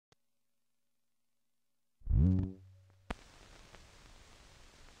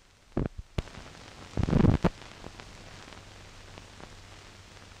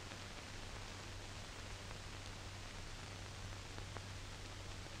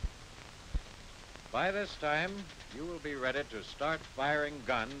By this time, you will be ready to start firing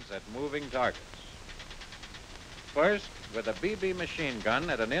guns at moving targets. First, with a BB machine gun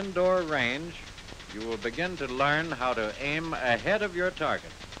at an indoor range, you will begin to learn how to aim ahead of your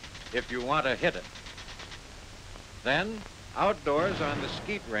target if you want to hit it. Then, outdoors on the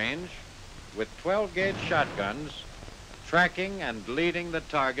skeet range, with 12-gauge shotguns, tracking and leading the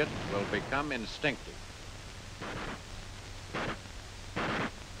target will become instinctive.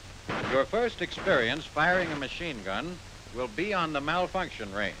 Your first experience firing a machine gun will be on the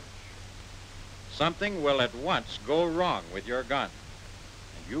malfunction range. Something will at once go wrong with your gun,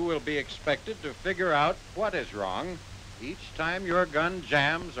 and you will be expected to figure out what is wrong each time your gun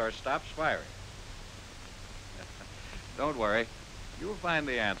jams or stops firing. Don't worry, you'll find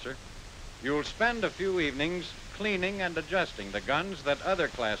the answer. You'll spend a few evenings cleaning and adjusting the guns that other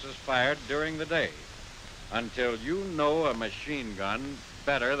classes fired during the day until you know a machine gun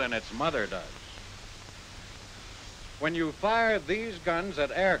better than its mother does. When you fire these guns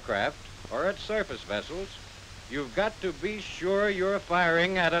at aircraft or at surface vessels, you've got to be sure you're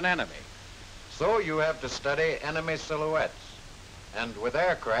firing at an enemy. So you have to study enemy silhouettes, and with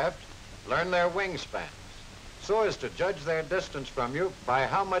aircraft, learn their wingspans, so as to judge their distance from you by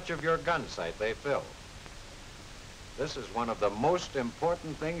how much of your gun sight they fill. This is one of the most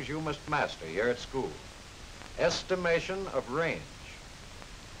important things you must master here at school: estimation of range.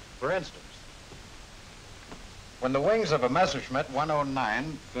 For instance, when the wings of a Messerschmitt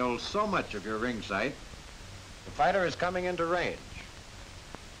 109 fill so much of your ring sight, the fighter is coming into range.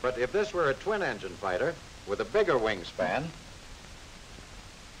 But if this were a twin-engine fighter with a bigger wingspan,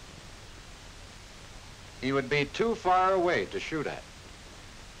 he would be too far away to shoot at.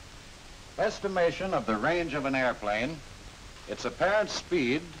 Estimation of the range of an airplane, its apparent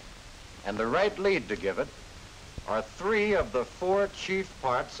speed, and the right lead to give it are three of the four chief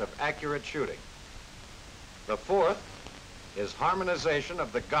parts of accurate shooting. The fourth is harmonization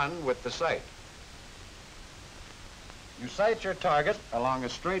of the gun with the sight. You sight your target along a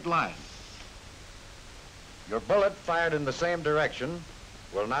straight line. Your bullet fired in the same direction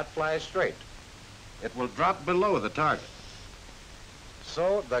will not fly straight. It will drop below the target.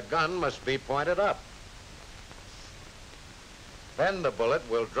 So the gun must be pointed up. Then the bullet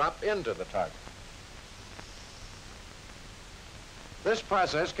will drop into the target. This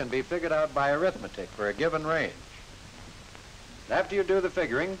process can be figured out by arithmetic for a given range. After you do the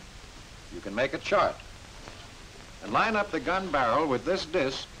figuring, you can make a chart and line up the gun barrel with this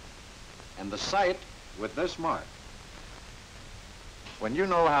disc and the sight with this mark. When you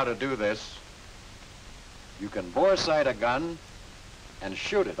know how to do this, you can bore sight a gun and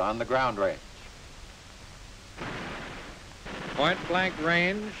shoot it on the ground range. Point-blank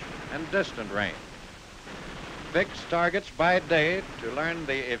range and distant range. Fix targets by day to learn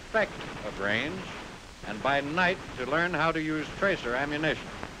the effect of range, and by night to learn how to use tracer ammunition.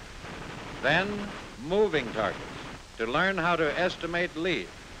 Then, moving targets to learn how to estimate lead.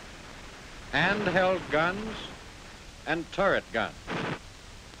 Handheld guns and turret guns.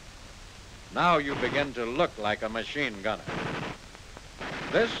 Now you begin to look like a machine gunner.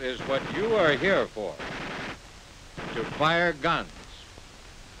 This is what you are here for: to fire guns,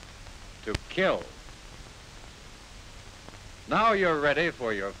 to kill. Now you're ready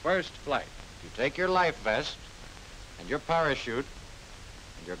for your first flight. You take your life vest and your parachute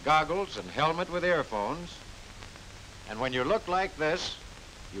and your goggles and helmet with earphones, and when you look like this,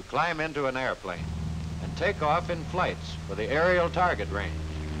 you climb into an airplane and take off in flights for the aerial target range.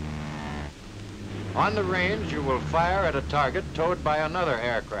 On the range, you will fire at a target towed by another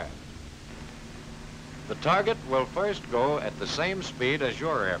aircraft. The target will first go at the same speed as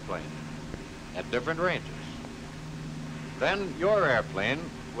your airplane, at different ranges. Then your airplane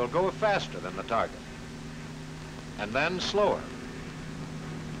will go faster than the target, and then slower.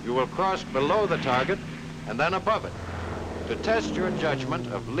 You will cross below the target and then above it to test your judgment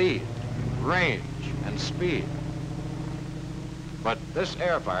of lead, range, and speed. But this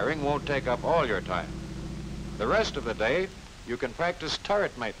air firing won't take up all your time. The rest of the day, you can practice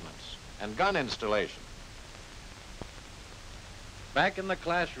turret maintenance and gun installation. Back in the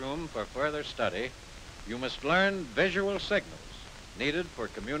classroom for further study, you must learn visual signals needed for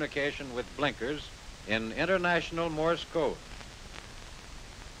communication with blinkers in international Morse code.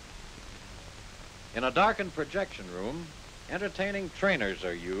 In a darkened projection room, entertaining trainers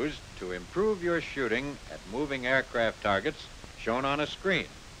are used to improve your shooting at moving aircraft targets shown on a screen.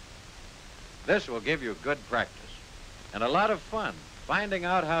 This will give you good practice and a lot of fun finding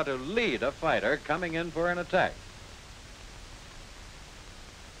out how to lead a fighter coming in for an attack.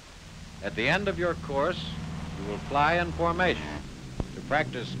 At the end of your course, you will fly in formation to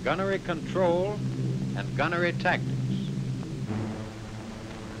practice gunnery control and gunnery tactics.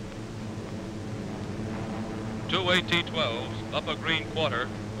 2 AT-12s, upper green quarter,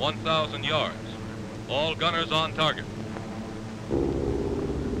 1,000 yards. All gunners on target.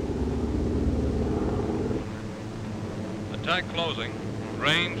 Attack closing,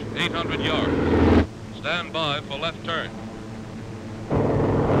 range 800 yards. Stand by for left turn.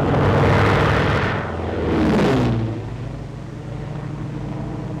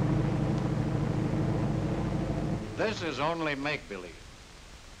 This is only make-believe,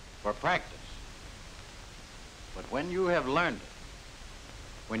 for practice. But when you have learned it,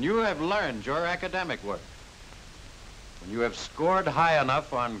 when you have learned your academic work, when you have scored high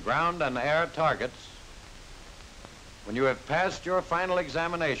enough on ground and air targets, when you have passed your final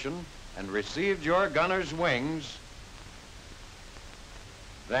examination and received your gunner's wings,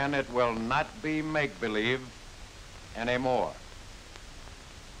 then it will not be make-believe anymore.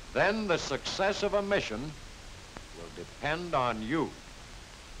 Then the success of a mission will depend on you.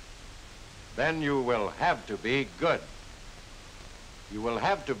 Then you will have to be good. You will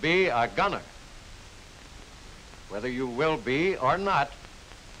have to be a gunner. Whether you will be or not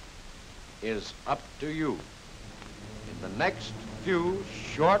is up to you in the next few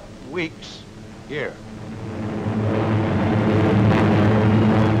short weeks here.